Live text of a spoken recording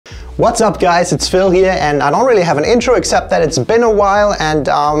What's up guys, it's Phil here, and I don't really have an intro except that it's been a while, and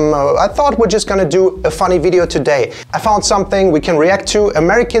I thought we're just gonna do a funny video today. I found something we can react to,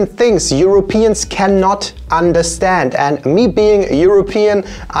 American things Europeans cannot understand, and me being European,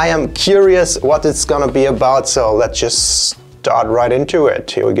 I am curious what it's gonna be about, so let's just start right into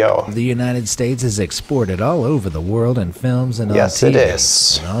it. Here we go. The United States is exported all over the world in films and on yes, TV. it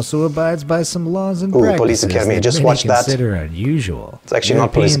is. It also abides by some laws and practices Police Academy. that Just many watched that. consider unusual. It's actually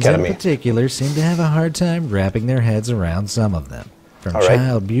not Police Academy. In particular seem to have a hard time wrapping their heads around some of them. From all right.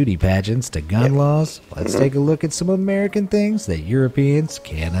 child beauty pageants to gun laws, let's take a look at some American things that Europeans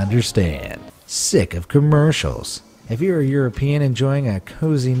can't understand. Sick of commercials. If you're a European enjoying a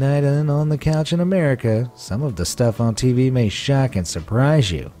cozy night in on the couch in America, some of the stuff on TV may shock and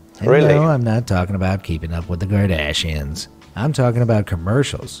surprise you. And Really? no, I'm not talking about Keeping Up with the Kardashians. I'm talking about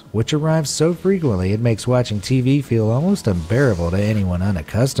commercials, which arrive so frequently it makes watching TV feel almost unbearable to anyone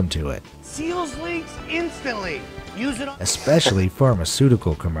unaccustomed to it. Seals leaks instantly. Use it on Especially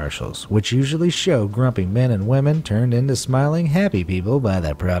pharmaceutical commercials, which usually show grumpy men and women turned into smiling, happy people by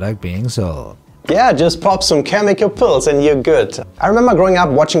the product being sold. Yeah, just pop some chemical pills and you're good. I remember growing up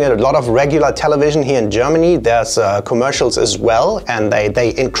watching a lot of regular television here in Germany. There's commercials as well, and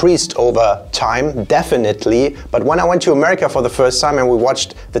they increased over time, definitely. But when I went to America for the first time and we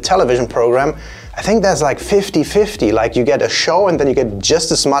watched the television program, I think there's like 50-50, like you get a show and then you get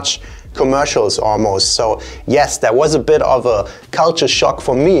just as much commercials almost. So yes, there was a bit of a culture shock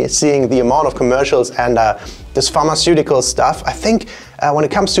for me seeing the amount of commercials and this pharmaceutical stuff. I think when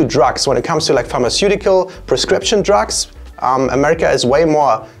it comes to drugs, when it comes to like pharmaceutical prescription drugs, America is way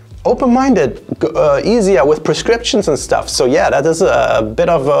more open-minded, easier with prescriptions and stuff. So yeah, that is a bit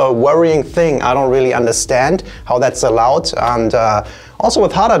of a worrying thing. I don't really understand how that's allowed. And also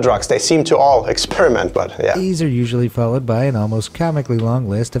with harder drugs, they seem to all experiment, but yeah. These are usually followed by an almost comically long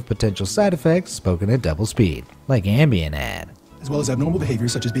list of potential side effects spoken at double speed, like Ambien ad. As well as abnormal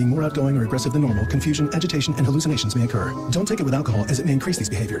behaviors such as being more outgoing or aggressive than normal, confusion, agitation, and hallucinations may occur. Don't take it with alcohol as it may increase these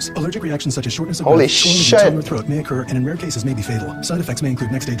behaviors. Allergic reactions such as shortness of Holy breath, swelling of shit. the tongue or throat may occur and in rare cases may be fatal. Side effects may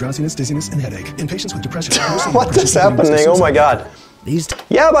include next day drowsiness, dizziness, and headache. In patients with depression, What is happening? Oh my god. These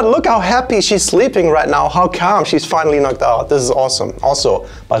Yeah, but look how happy she's sleeping right now, how calm she's finally knocked out. This is awesome. Also,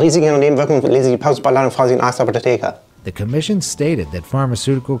 bei Risiken und Nebenwirkungen lesen Sie die Pausenbeilagen und fragen Sie den Arzt auf der Apotheke. The commission stated that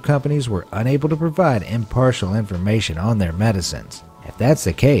pharmaceutical companies were unable to provide impartial information on their medicines. If that's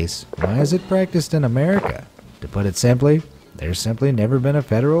the case, why is it practiced in America? To put it simply, there's simply never been a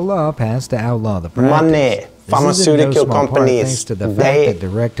federal law passed to outlaw the practice. Money. This Pharmaceutical is in no small part companies, thanks to the fact they that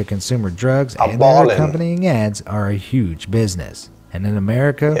direct-to-consumer drugs are and their ballin'. accompanying ads are a huge business. And in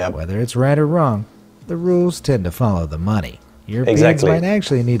America, Yep. whether it's right or wrong, the rules tend to follow the money. Europeans Exactly. might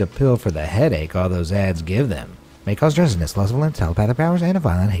actually need a pill for the headache all those ads give them. May cause drowsiness, loss of limbs, telepathic powers, and a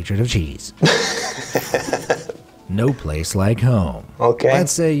violent hatred of cheese. No place like home. Okay.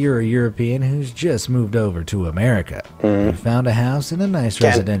 Let's say you're a European who's just moved over to America. You found a house in a nice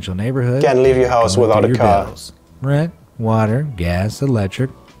residential neighborhood. can't leave your house Going without through a your car. bills. Rent, water, gas, electric,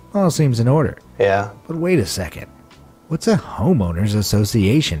 all seems in order. Yeah. But wait a second. What's a homeowners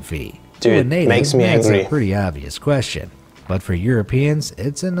association fee? To Dude, a native, makes me that's angry. a pretty obvious question. But for Europeans,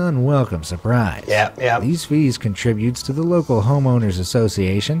 it's an unwelcome surprise. Yeah. These fees contributes to the local homeowners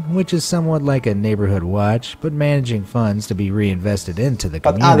association, which is somewhat like a neighborhood watch, but managing funds to be reinvested into the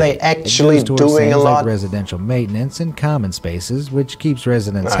But community. are they It actually goes towards doing a things lot? like residential maintenance and common spaces, which keeps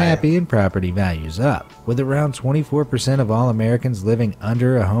residents Right. happy and property values up. With around 24% of all Americans living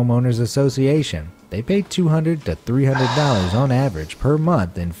under a homeowners association, they pay $200 to $300 on average per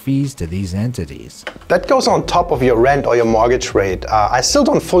month in fees to these entities. That goes on top of your rent or your mortgage rate. I still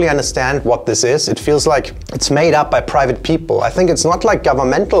don't fully understand what this is. It feels like it's made up by private people. I think it's not like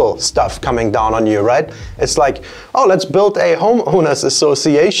governmental stuff coming down on you, right? It's like, oh, let's build a homeowners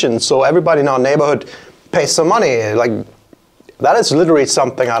association so everybody in our neighborhood pays some money. Like, that is literally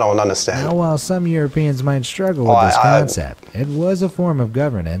something I don't understand. Now, while some Europeans might struggle with this concept, it was a form of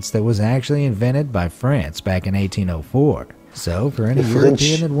governance that was actually invented by France back in 1804. So, for any French.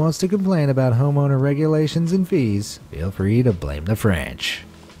 European that wants to complain about homeowner regulations and fees, feel free to blame the French.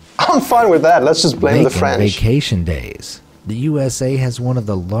 I'm fine with that. Let's just blame the Vacant French. vacation days. The USA has one of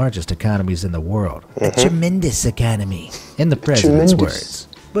the largest economies in the world. A tremendous economy, in the president's Tremendous. words.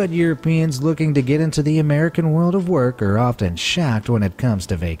 But Europeans looking to get into the American world of work are often shocked when it comes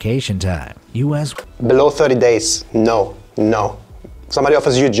to vacation time. US Below 30 days, no. Somebody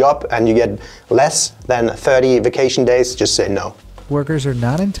offers you a job and you get less than 30 vacation days, just say no. workers are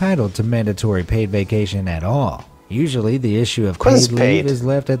not entitled to mandatory paid vacation at all. Usually, the issue of course it's paid leave paid. is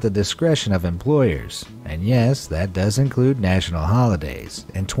left at the discretion of employers. And yes, that does include national holidays.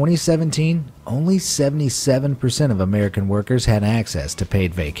 In 2017, only 77% of American workers had access to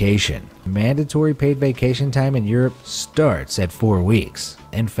paid vacation. Mandatory paid vacation time in Europe starts at 4 weeks.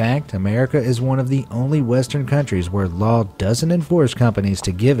 In fact, America is one of the only Western countries where law doesn't enforce companies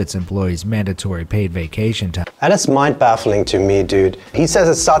to give its employees mandatory paid vacation time. That is mind-baffling to me, dude. He says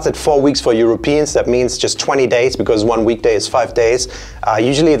it starts at 4 weeks for Europeans. That means just 20 days because one weekday is 5 days.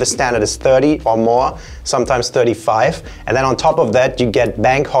 Usually the standard is 30 or more, sometimes 35. And then on top of that, you get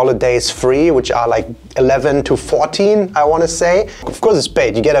bank holidays free, which are like 11 to 14, I want to say. Of course it's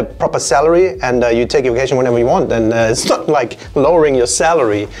paid. You get a proper salary and you take your vacation whenever you want. And it's not like lowering your salary.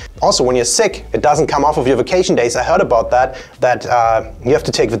 Also, when you're sick, it doesn't come off of your vacation days. I heard about that you have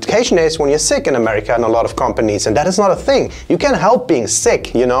to take vacation days when you're sick in America in a lot of companies. And that is not a thing. You can't help being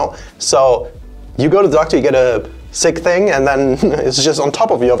sick, you know? So you go to the doctor, you get a sick thing, and then it's just on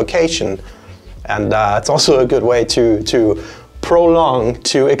top of your vacation. And it's also a good way to prolong,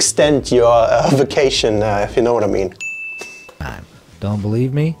 to extend your vacation, if you know what I mean. Don't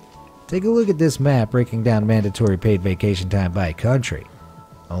believe me? Take a look at this map breaking down mandatory paid vacation time by country.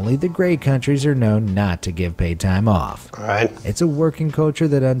 Only the great countries are known not to give paid time off. All right. It's a working culture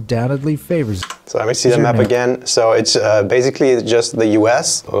that undoubtedly favors. So let me see the map again. So it's basically just the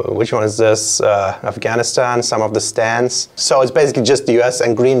US. Which one is this? Afghanistan, some of the stands. So it's basically just the US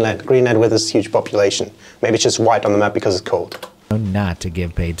and Greenland. Greenland with this huge population. Maybe it's just white on the map because it's cold. Not to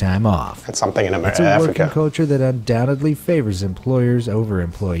give paid time off. It's something in It's a Africa. working culture that undoubtedly favors employers over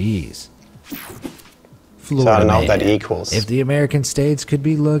employees. Florida So I don't know if man. that equals. If the American states could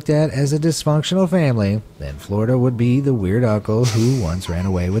be looked at as a dysfunctional family, then Florida would be the weird uncle who once ran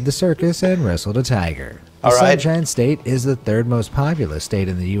away with the circus and wrestled a tiger. The All right. Sunshine State is the third most populous state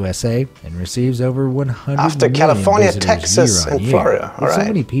in the USA and receives over 100 After million California, visitors Texas, year on and year. Florida. All With so right.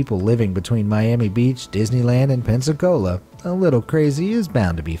 many people living between Miami Beach, Disneyland, and Pensacola, a little crazy is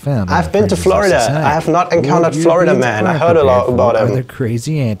bound to be found. on I've the been to fringes of Florida. society. I have not encountered What Florida Europeans man. I aren't heard a lot prepared about for him. are the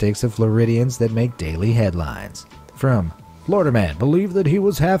crazy antics of Floridians that make daily headlines. From Florida man believed that he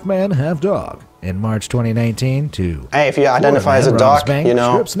was half man, half dog in March 2019 to Hey, if you identify as a Florida man robs dog, bank, you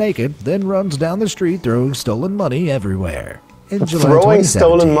know, strips naked, then runs down the street throwing stolen money everywhere. In July throwing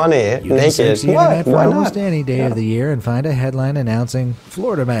stolen 2017, money you can naked. search the What? internet for Why almost not? any day of the year and find a headline announcing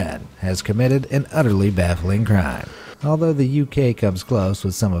Florida man has committed an utterly baffling crime. Although the UK comes close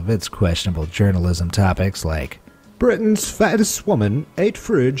with some of its questionable journalism topics like Britain's fattest woman ate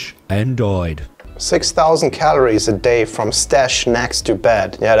fridge and died. 6,000 calories a day from stash next to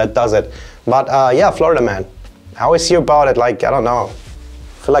bed. Yeah, that does it. But yeah, Florida man. I always hear about it like, I don't know.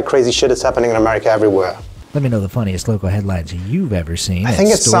 I feel like crazy shit is happening in America everywhere. Let me know the funniest local headlines you've ever seen. I think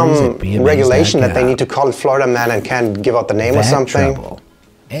it's some regulation that they need to call it Florida man and can't give out the name or something. Trouble.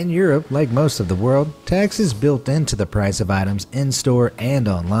 In Europe, like most of the world, tax is built into the price of items in-store and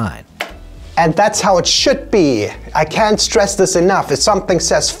online. And that's how it should be. I can't stress this enough. If something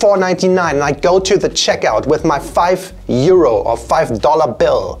says $4.99 and I go to the checkout with my €5 or $5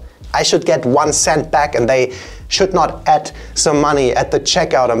 bill, I should get 1 cent back, and they should not add some money at the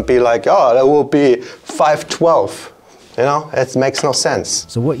checkout and be like, oh, that will be $5.12. You know, it makes no sense.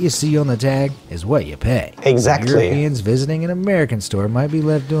 So what you see on the tag is what you pay. Exactly. Europeans visiting an American store might be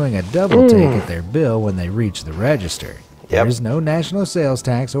left doing a double take at their bill when they reach the register. There is no national sales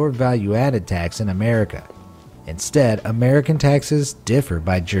tax or value-added tax in America. Instead, American taxes differ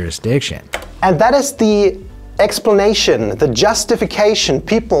by jurisdiction. And that is the explanation, the justification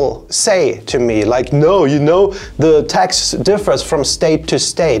people say to me, like, no, you know, the tax differs from state to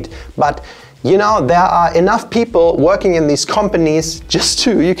state. But, you know, there are enough people working in these companies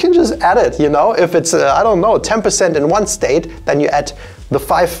you can just add it, you know? If it's, I don't know, 10% in one state, then you add the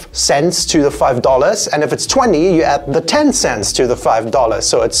 5 cents to the $5, and if it's 20, you add the 10 cents to the $5.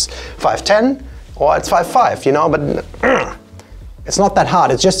 So it's 5.10 or it's 5.5, you know, but it's not that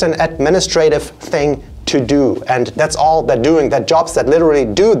hard. It's just an administrative thing to do, and that's all they're doing. They're jobs that literally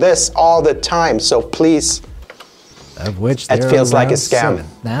do this all the time. So please, Of which it there feels are like a around scam.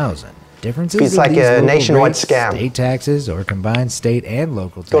 7,000. Differences Feels in like these a local nationwide rates, scam. State taxes or combined state and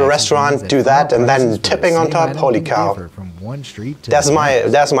local taxes. Go to a restaurant, means do that, farm and then prices for the tipping on same top. item Holy can cow. differ from one street to That's the my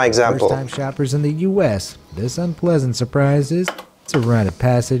next. example. First-time shoppers in the U.S., this unpleasant surprise is it's a rite of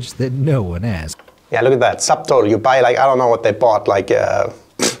passage that no one asked. Yeah, look at that subtotal. You buy like, I don't know what they bought, like a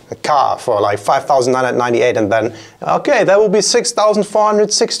car for like $5,998, and then okay, that will be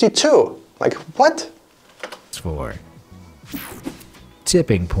 $6,462. Like what? For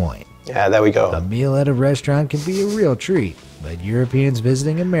tipping point. Yeah, there we A go. meal at a restaurant can be a real treat, but Europeans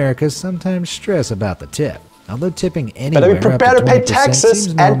visiting America sometimes stress about the tip. Although tipping Better anywhere be prepared up to to pay 20% taxes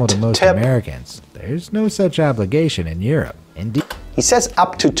seems normal to and most tip. Americans, there's no such obligation in Europe. Indeed, He says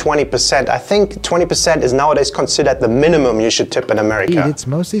up to 20%. I think 20% is nowadays considered the minimum you should tip in America. it's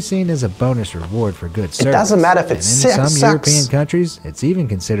mostly seen as a bonus reward for good service. doesn't matter if it and sucks. in some European countries, it's even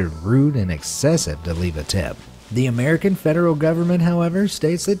considered rude and excessive to leave a tip. The American federal government, however,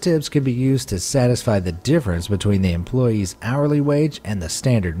 states that tips can be used to satisfy the difference between the employee's hourly wage and the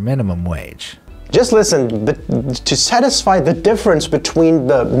standard minimum wage. Just listen, but to satisfy the difference between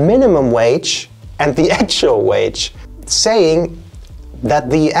the minimum wage and the actual wage, saying that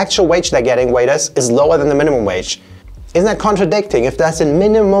the actual wage they're getting, waiters, is lower than the minimum wage. Isn't that contradicting? If there's a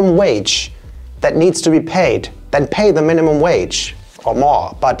minimum wage that needs to be paid, then pay the minimum wage or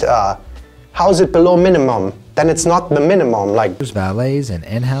more. But how is it below minimum? Then it's not the minimum. Like, valets and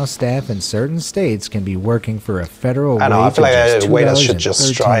in-house staff in certain states can be working for a federal I know, I wage feel like of just waiters should just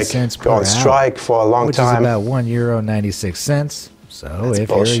strike, $2.13 go on per strike hour, for a long which time. is about €1.96. So That's if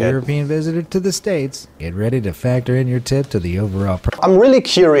bullshit. you're a European visitor to the States, get ready to factor in your tip to the overall price. I'm really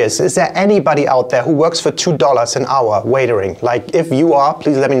curious, is there anybody out there who works for $2 an hour waitering? Like, if you are,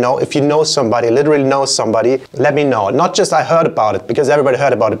 please let me know. If you know somebody, literally know somebody, let me know. Not just I heard about it, because everybody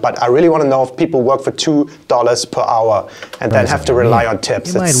heard about it, but I really want to know if people work for $2 per hour and then have to rely on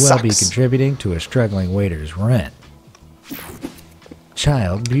tips. You might It well be sucks. contributing to a struggling waiter's rent.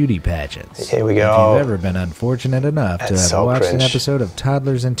 Child beauty pageants. Here we If go. you've ever been unfortunate enough to have That's so watched an cringe. episode of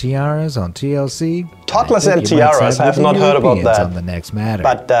Toddlers and Tiaras on TLC, Toddlers I and think you might Tiaras, side I have with not the heard about Europeans that. on the next matter.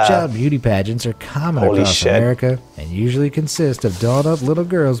 But, child beauty pageants are common holy across shit. America and usually consist of dolled-up little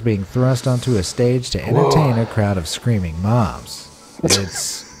girls being thrust onto a stage to entertain a crowd of screaming moms.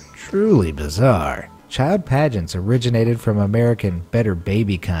 It's truly bizarre. Child pageants originated from American Better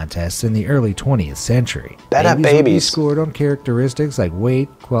Baby contests in the early 20th century. Better would be babies. scored on characteristics like weight,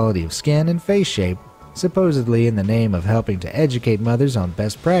 quality of skin, and face shape, supposedly in the name of helping to educate mothers on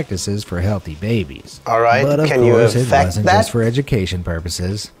best practices for healthy babies. All right, But of can you course, it affect wasn't that? just for education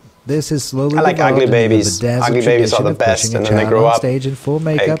purposes. This has slowly I like developed ugly into babies. the bedazzled Ugly babies are tradition the of best, pushing a and then they child grow on up, stage in full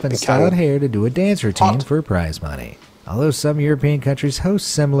makeup they and become styled hair to do a dance routine hot. for prize money. Although some European countries host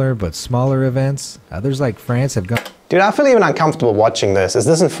similar but smaller events, others like France have gone Dude, I feel even uncomfortable watching this. Is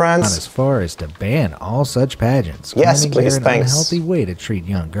this in as France? far as to ban all such pageants, Yes, claiming please, they're an thanks. unhealthy way to treat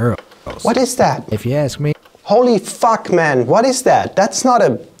young girls. What is that? If you ask me, Holy fuck, man. What is that? That's not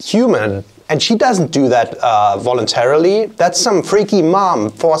a human. And she doesn't do that voluntarily. That's some freaky mom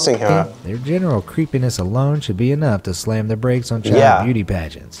forcing her. their general creepiness alone should be enough to slam the brakes on child Yeah. beauty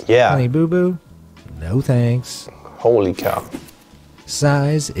pageants. Yeah. Honey boo boo, no thanks. Holy cow.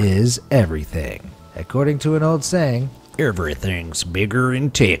 Size is everything. According to an old saying, everything's bigger in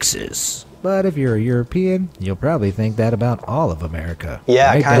Texas. But if you're a European, you'll probably think that about all of America.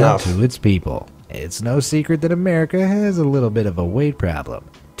 Yeah, right kind down of. to its people. It's no secret that America has a little bit of a weight problem.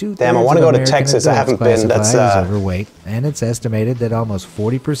 Damn, I wanna go to Texas. I haven't been. That's, as overweight, and it's estimated that almost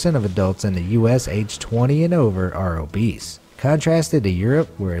 40% of adults in the U.S. aged 20 and over are obese. Contrasted to Europe,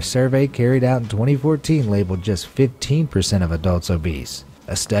 where a survey carried out in 2014 labeled just 15% of adults obese.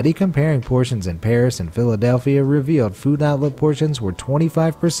 A study comparing portions in Paris and Philadelphia revealed food outlet portions were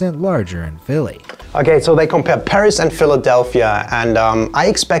 25% larger in Philly. Okay, so they compare Paris and Philadelphia, and I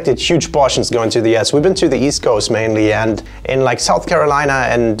expected huge portions going to the US. We've been to the East Coast mainly, and in like South Carolina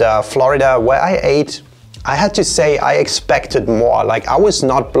and Florida, where I ate, I had to say I expected more. Like, I was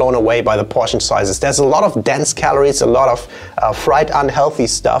not blown away by the portion sizes. There's a lot of dense calories, a lot of fried unhealthy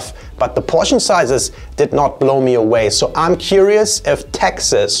stuff, but the portion sizes did not blow me away. So I'm curious if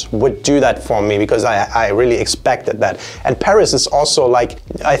Texas would do that for me, because I really expected that. And Paris is also, like,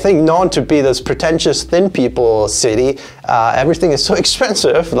 I think known to be this pretentious thin people city. Everything is so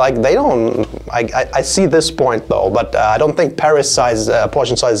expensive. Like, they don't, I see this point though, but I don't think Paris size,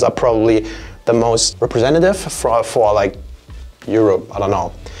 portion sizes are probably the most representative for like Europe. I don't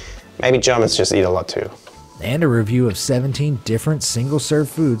know. Maybe Germans just eat a lot too. And a review of 17 different single-serve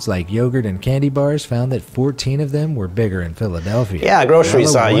foods like yogurt and candy bars found that 14 of them were bigger in Philadelphia. Yeah, groceries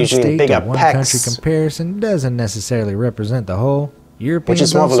Although are one usually state bigger or one packs. country comparison doesn't necessarily represent the whole. Europeans Which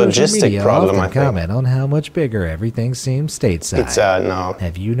is more of a on social logistic media problem, often I think. comment on how much bigger everything seems stateside. Pizza, no.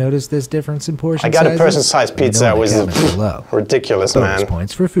 Have you noticed this difference in portion I got a sizes? person-sized Let me know pizza. in It the was comments below. ridiculous, Bonus man.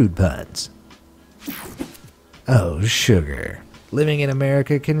 points for food puns. Oh, sugar. Living in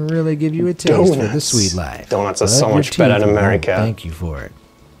America can really give you a taste for the Donuts. sweet life. Donuts are But so your much better in teeth won't America. Thank you for it.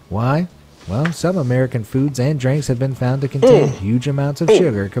 Why? Well, some American foods and drinks have been found to contain huge amounts of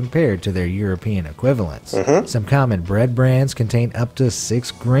sugar compared to their European equivalents. Some common bread brands contain up to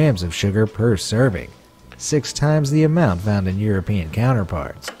 6 grams of sugar per serving, 6 times the amount found in European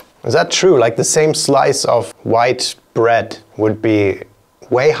counterparts. Is that true? Like the same slice of white bread would be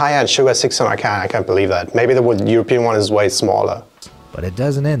way higher in sugar, 600. I can't believe that. Maybe the European one is way smaller. But it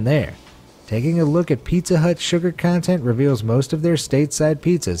doesn't end there. Taking a look at Pizza Hut's sugar content reveals most of their stateside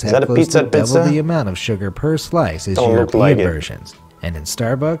pizzas have close to double the amount of sugar per slice as European versions. And in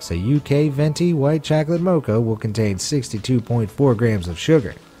Starbucks, a UK venti white chocolate mocha will contain 62.4 grams of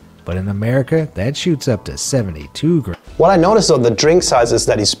sugar. But in America, that shoots up to 72 grams. What I noticed of the drink sizes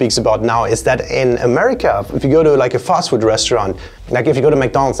that he speaks about now is that in America, if you go to like a fast food restaurant, like if you go to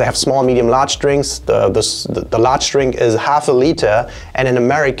McDonald's, they have small, medium, large drinks. The large drink is half a liter, and in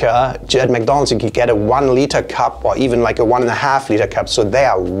America, at McDonald's, you can get a 1 liter cup or even like a 1.5 liter cup. So they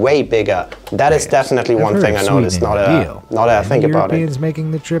are way bigger. That is definitely one thing I noticed. Not that I think about it. Europeans making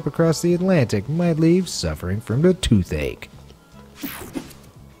the trip across the Atlantic might leave suffering from the toothache.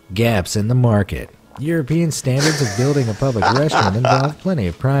 Gaps in the market. European standards of building a public restroom involve plenty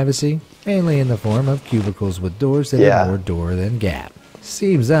of privacy, mainly in the form of cubicles with doors that are more door than gap.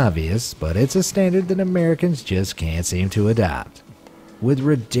 Seems obvious, but it's a standard that Americans just can't seem to adopt. With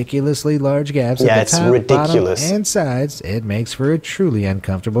ridiculously large gaps at the top, bottom, and sides, it makes for a truly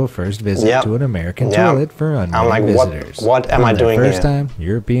uncomfortable first visit to an American toilet for unknown visitors. What am I doing here? First time,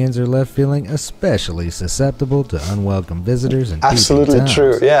 Europeans are left feeling especially susceptible to unwelcome visitors and absolutely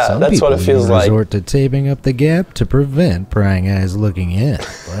true. Yeah, that's what it feels like. Resort to taping up the gap to prevent prying eyes looking in.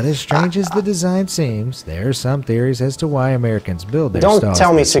 But as strange as the design seems, there are some theories as to why Americans build their stalls. Don't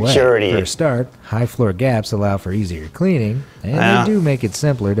tell me security. For a start, high floor gaps allow for easier cleaning, and they do make it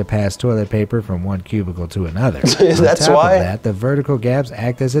simpler to pass toilet paper from one cubicle to another. That's why. Of that, the vertical gaps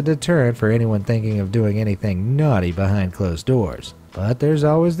act as a deterrent for anyone thinking of doing anything naughty behind closed doors. But there's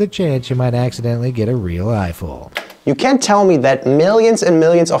always the chance you might accidentally get a real eyeful. You can't tell me that millions and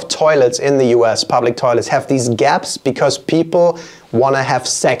millions of toilets in the US, public toilets, have these gaps because people want to have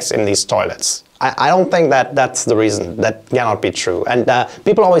sex in these toilets. I don't think that that's the reason. That cannot be true. And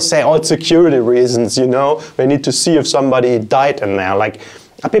people always say, oh, it's security reasons, you know. We need to see if somebody died in there. Like,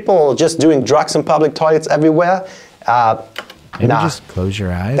 are people just doing drugs in public toilets everywhere? Maybe just close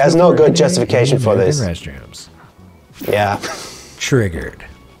your eyes. There's no good justification for this. Restrooms. Yeah. Triggered.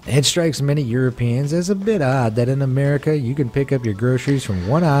 It strikes many Europeans as a bit odd that in America you can pick up your groceries from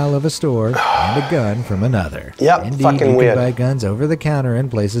one aisle of a store and a gun from another. Yep, Indeed, fucking you weird. can buy guns over the counter in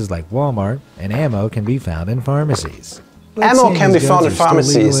places like Walmart, and ammo can be found in pharmacies. But ammo can be found in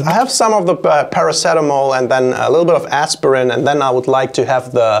pharmacies. I have some of the paracetamol and then a little bit of aspirin, and then I would like to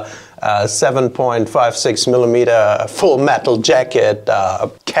have the 7.56 millimeter full metal jacket,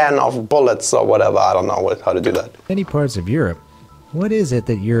 a can of bullets or whatever. I don't know how to do that. Many parts of Europe. What is it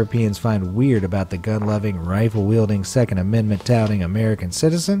that Europeans find weird about the gun-loving, rifle-wielding, Second Amendment-touting American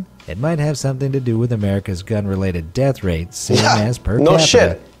citizen? It might have something to do with America's gun-related death rate, seeing as per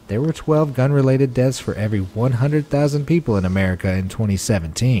capita, there were 12 gun-related deaths for every 100,000 people in America in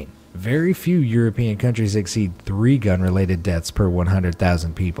 2017. Very few European countries exceed 3 gun-related deaths per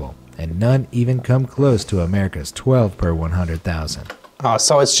 100,000 people, and none even come close to America's 12 per 100,000.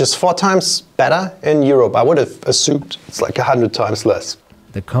 So it's just 4 times better in Europe. I would have assumed it's like 100 times less.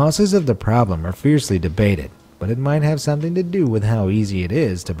 The causes of the problem are fiercely debated, but it might have something to do with how easy it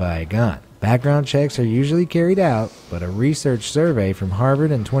is to buy a gun. Background checks are usually carried out, but a research survey from Harvard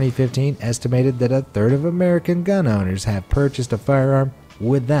in 2015 estimated that a third of American gun owners have purchased a firearm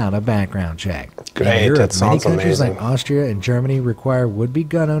without a background check. Great, in Europe, that sounds many countries amazing. like Austria and Germany require would-be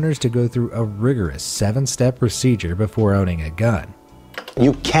gun owners to go through a rigorous 7-step procedure before owning a gun.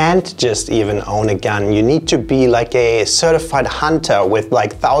 You can't just even own a gun. You need to be like a certified hunter with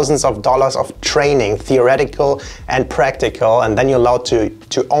like thousands of dollars of training, theoretical and practical, and then you're allowed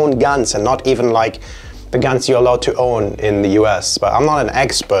to own guns, and not even like the guns you're allowed to own in the US. But I'm not an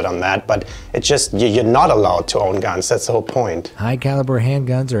expert on that, but it's just you're not allowed to own guns. That's the whole point. High caliber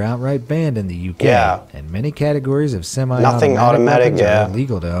handguns are outright banned in the UK, and many categories of semi-automatic weapons are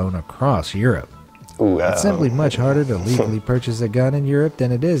illegal to own across Europe. It's simply much harder to legally purchase a gun in Europe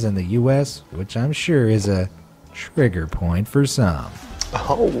than it is in the US, which I'm sure is a trigger point for some.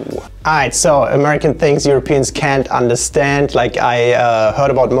 Alright, so American things Europeans can't understand. Like, I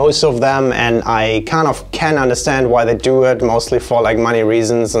heard about most of them, and I kind of can understand why they do it, mostly for like money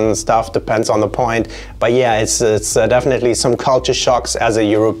reasons and stuff, depends on the point. But yeah, it's definitely some culture shocks as a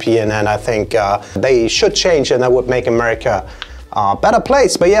European, and I think they should change, and that would make America better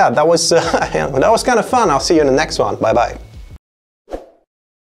place. But yeah, that was kind of fun. I'll see you in the next one. Bye bye.